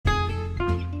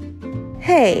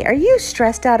Hey, are you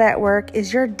stressed out at work?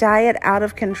 Is your diet out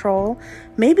of control?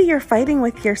 Maybe you're fighting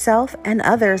with yourself and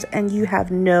others and you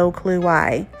have no clue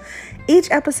why.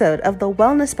 Each episode of the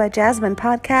Wellness by Jasmine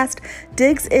podcast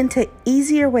digs into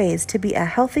easier ways to be a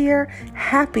healthier,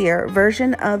 happier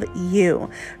version of you.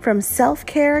 From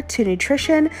self-care to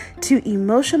nutrition to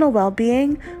emotional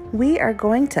well-being, we are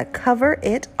going to cover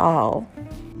it all.